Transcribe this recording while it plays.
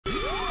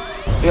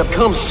We have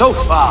come so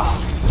far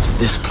to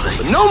this place.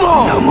 But no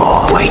more! No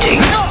more waiting.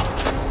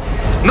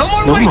 No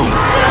more waiting!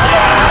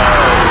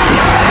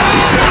 This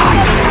is the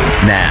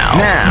time.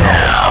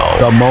 Now,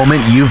 the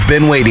moment you've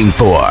been waiting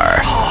for.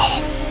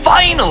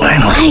 Finally!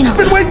 I've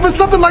been waiting for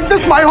something like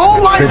this my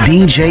whole life! The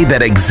DJ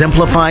that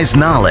exemplifies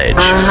knowledge,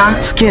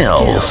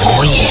 skills,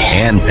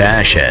 and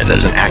passion.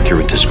 That's an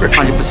accurate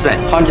description.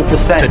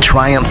 100%. To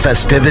triumph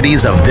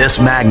festivities of this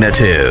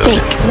magnitude.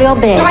 Big, real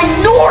big.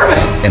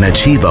 Ginormous! And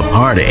achieve a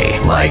party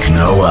like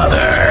no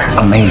other.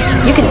 Amazing.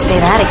 You can say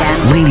that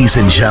again. Ladies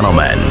and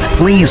gentlemen,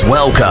 please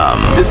welcome.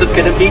 This is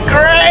gonna be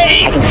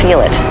great! I can feel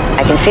it.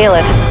 I can feel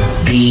it.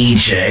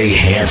 DJ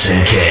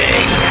Hanson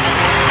King.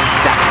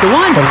 That's the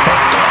one.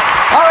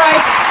 All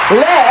right,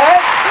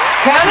 let's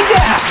count it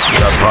down.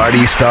 The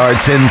party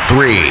starts in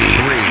 3,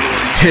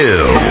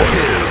 2,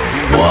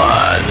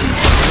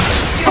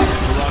 1.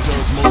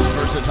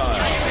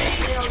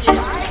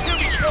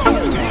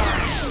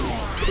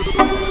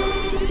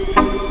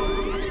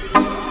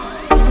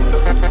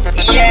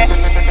 Yeah,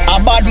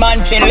 a bad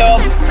man she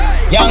love.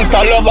 Youngster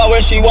love her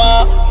where she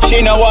want.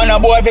 She no want a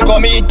boy if he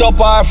come eat up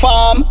her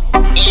farm.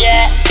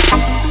 Yeah.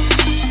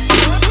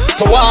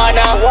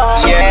 Tawana,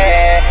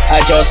 yeah,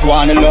 I just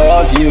wanna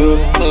love you.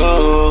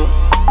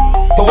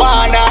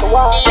 Tawana,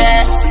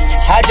 yeah,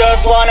 I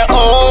just wanna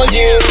hold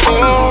you.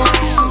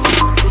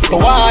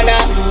 Tawana,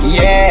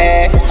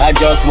 yeah, I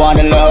just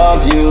wanna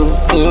love you.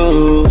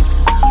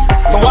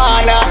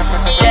 Tawana,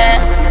 yeah,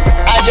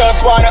 I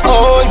just wanna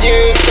hold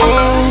you.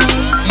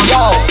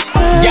 Yo,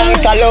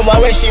 gangsta love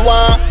her where she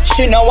want.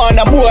 She no want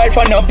a boy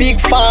from no big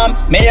farm.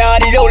 Me are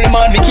the only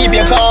man we keep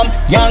you calm.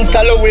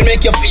 Gangsta love will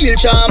make you feel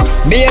charm.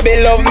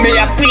 Baby love me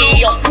a play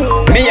you.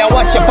 Me a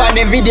watch up on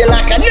the video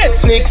like a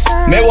Netflix.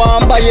 Me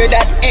want buy you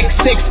that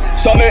X6.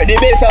 So make the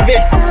base of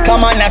it.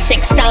 Come on a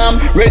 6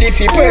 time. Ready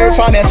for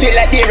perform and feel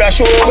like they're a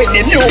show with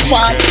the new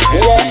fan.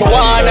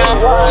 Tawana,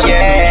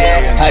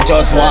 yeah, I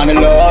just wanna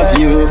love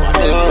you.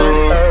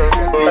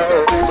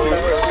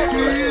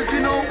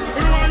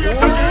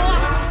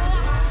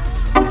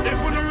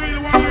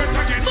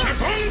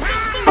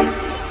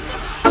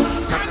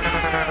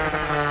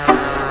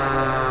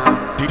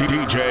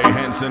 DJ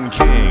Hanson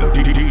King.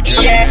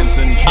 DJ Yeah,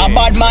 Hanson King. a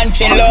bad man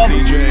she love.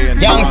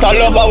 Youngster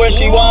love her where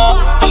she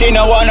want. She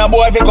no want a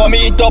boy if he come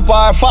eat up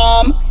her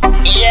farm.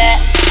 Yeah.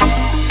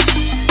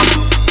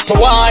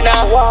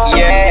 Tawana,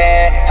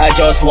 yeah, I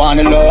just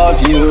wanna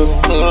love you.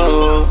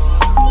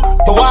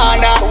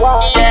 Tawana,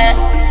 yeah,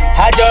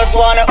 I just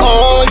wanna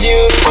hold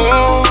you.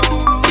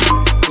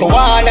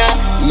 Tawana,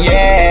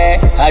 yeah,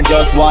 I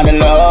just wanna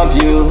love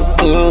you.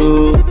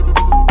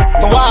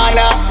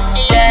 Tawana,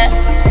 yeah,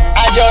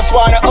 I just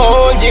wanna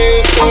hold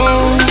you.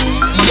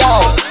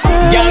 Yo,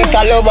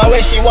 gangsta love her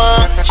where she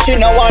want. She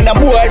no want a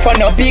boy from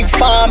no big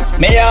farm.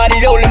 Me are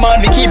the only man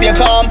we keep you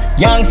calm.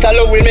 Gangsta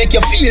love will make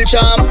you feel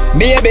charm.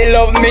 Baby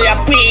love me a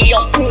play you.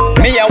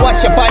 Me a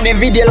watch up on the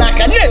video like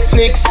a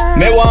Netflix.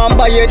 Me want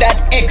buy you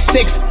that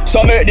X6.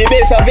 So make the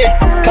base of it.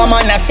 Come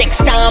on a 6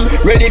 time.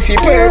 Ready for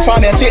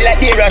perform and feel like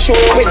they're a show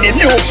with the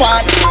new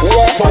fan.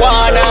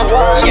 Tawana,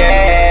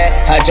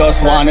 yeah, I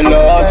just wanna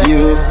love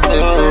you.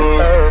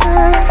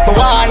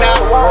 Tawana,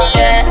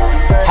 yeah,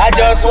 I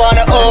just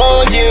wanna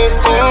hold you.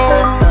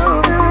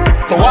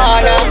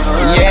 Tawana,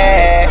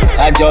 yeah,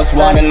 I just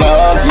wanna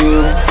love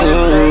you.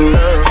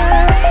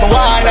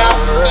 Tawana,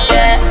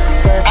 yeah,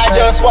 I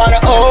just wanna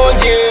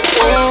hold you.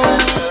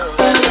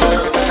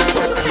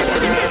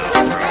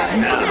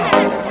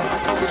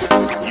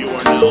 You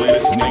are now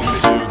listening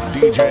to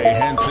DJ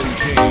Hanson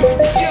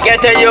King.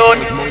 Get a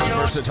youth, Most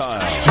versatile.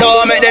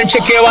 don't make them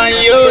check you and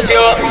use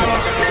you.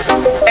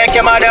 Make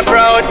your mother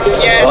proud,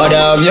 yeah. What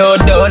have you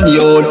done,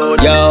 you,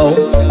 yo?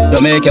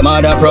 To make your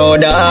mother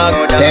proud,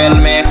 dog. Tell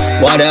me,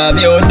 what have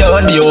you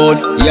done, you,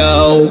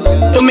 yo?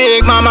 To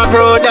make mama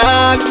proud,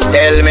 dog.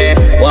 Tell me,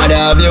 what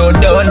have you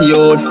done,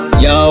 you,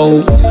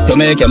 yo? To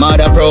make your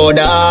mother proud,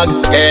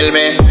 dog. Tell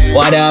me,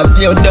 what have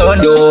you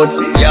done, you,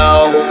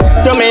 yo?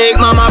 To make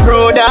mama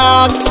proud,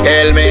 dog.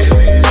 Tell me.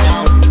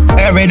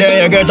 Every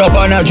day you get up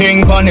and a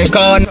drink on the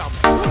corner.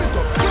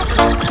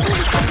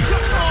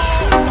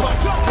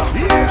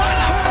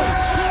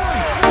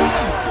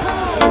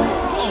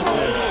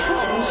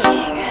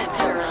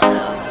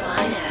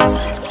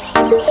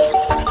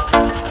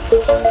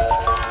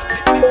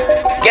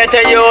 Get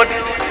a youth,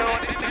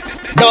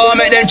 don't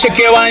make them check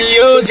you and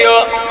use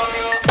you.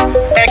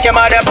 Make your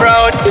mother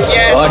proud,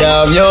 yeah. What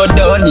have you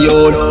done,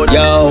 you,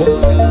 yo?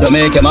 To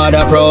make your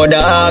mother proud,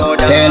 dog.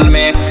 Tell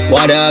me,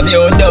 what have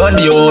you done,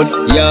 you,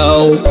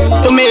 yo?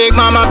 To make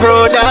mama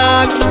proud,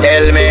 dog.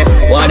 Tell me,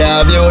 what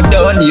have you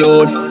done,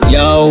 you,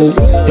 yo?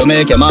 To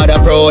make your mother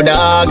proud,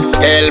 dog.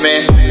 Tell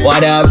me,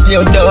 what have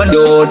you done,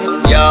 you,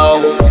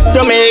 yo?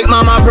 To make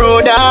mama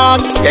proud,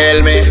 dog.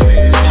 Tell me.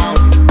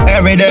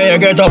 Every day you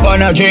get up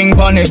and a drink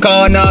on the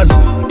corners,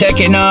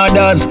 taking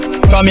orders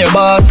from your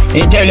boss.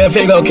 He tell you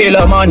fi go kill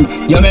a man.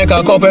 You make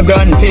a couple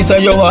grand fee, so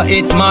you a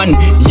hit man.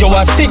 You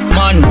a sick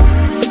man.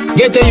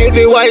 Get a youth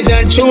be wise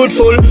and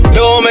truthful.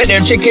 Don't make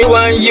them tricky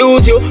one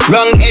use you.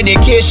 Wrong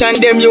education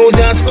them use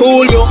and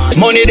school you.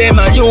 Money them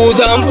a use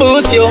and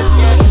boot you.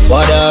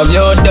 What have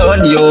you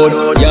done,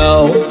 you,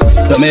 yo,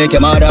 to make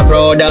your mother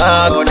proud?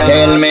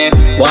 Tell me,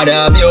 what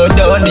have you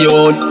done,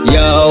 you,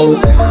 yo,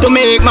 to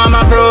make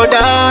mama proud?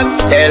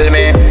 Tell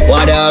me,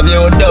 what have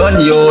you done,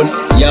 you,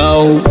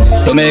 yo,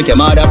 to make your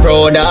mother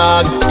proud?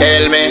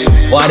 Tell me,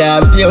 what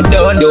have you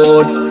done,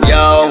 you,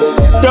 yo,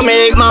 to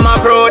make mama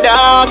proud?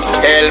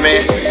 Tell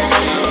me.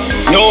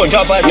 Yo,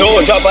 drop it,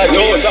 yo, drop it,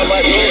 yo, drop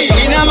it.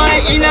 Inna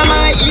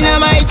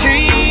my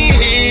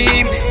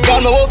dream,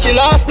 got me walking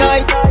last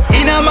night.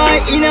 Inna my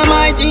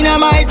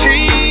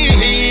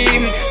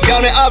dream,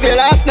 got me have you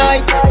last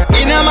night.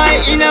 Inna my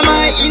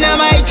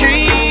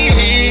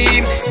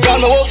dream, got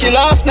me walking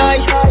last night.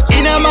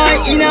 Inna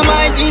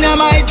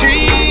my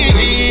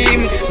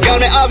dream, got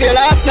me have you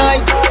last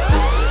night.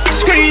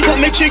 Squeeze up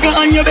my trigger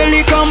and your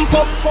belly pump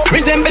up.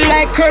 Resemble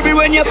like Kirby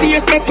when your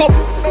face make up.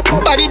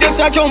 Body does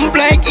a jump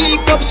like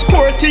E-cup.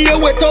 Squirt till you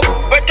wet up.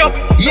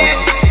 Yeah.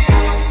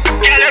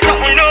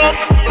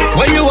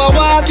 When you a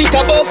walk it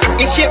above,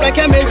 it's shaped like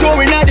a milk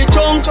door inna the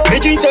trunk. Me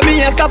drink so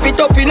me and stop it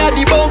up inna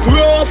the bunk.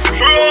 Rough.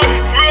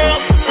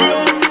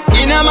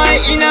 Inna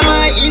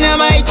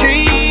my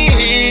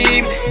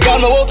dream, got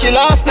me walking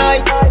last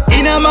night.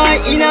 Inna my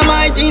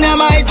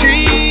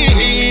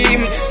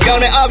dream, got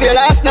me have you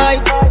last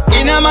night.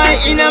 Inna my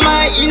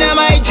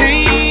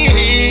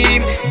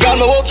dream, got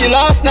me walking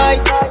last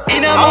night.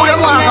 Inna my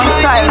dream.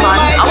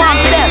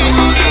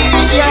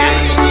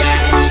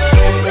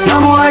 No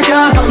boy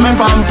can't stop me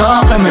from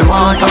talking. Me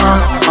want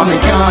talk, and me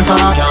can't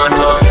talk.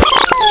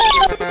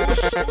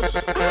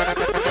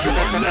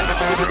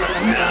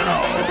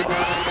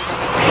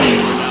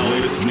 Now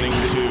listening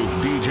to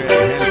DJ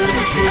Hanson.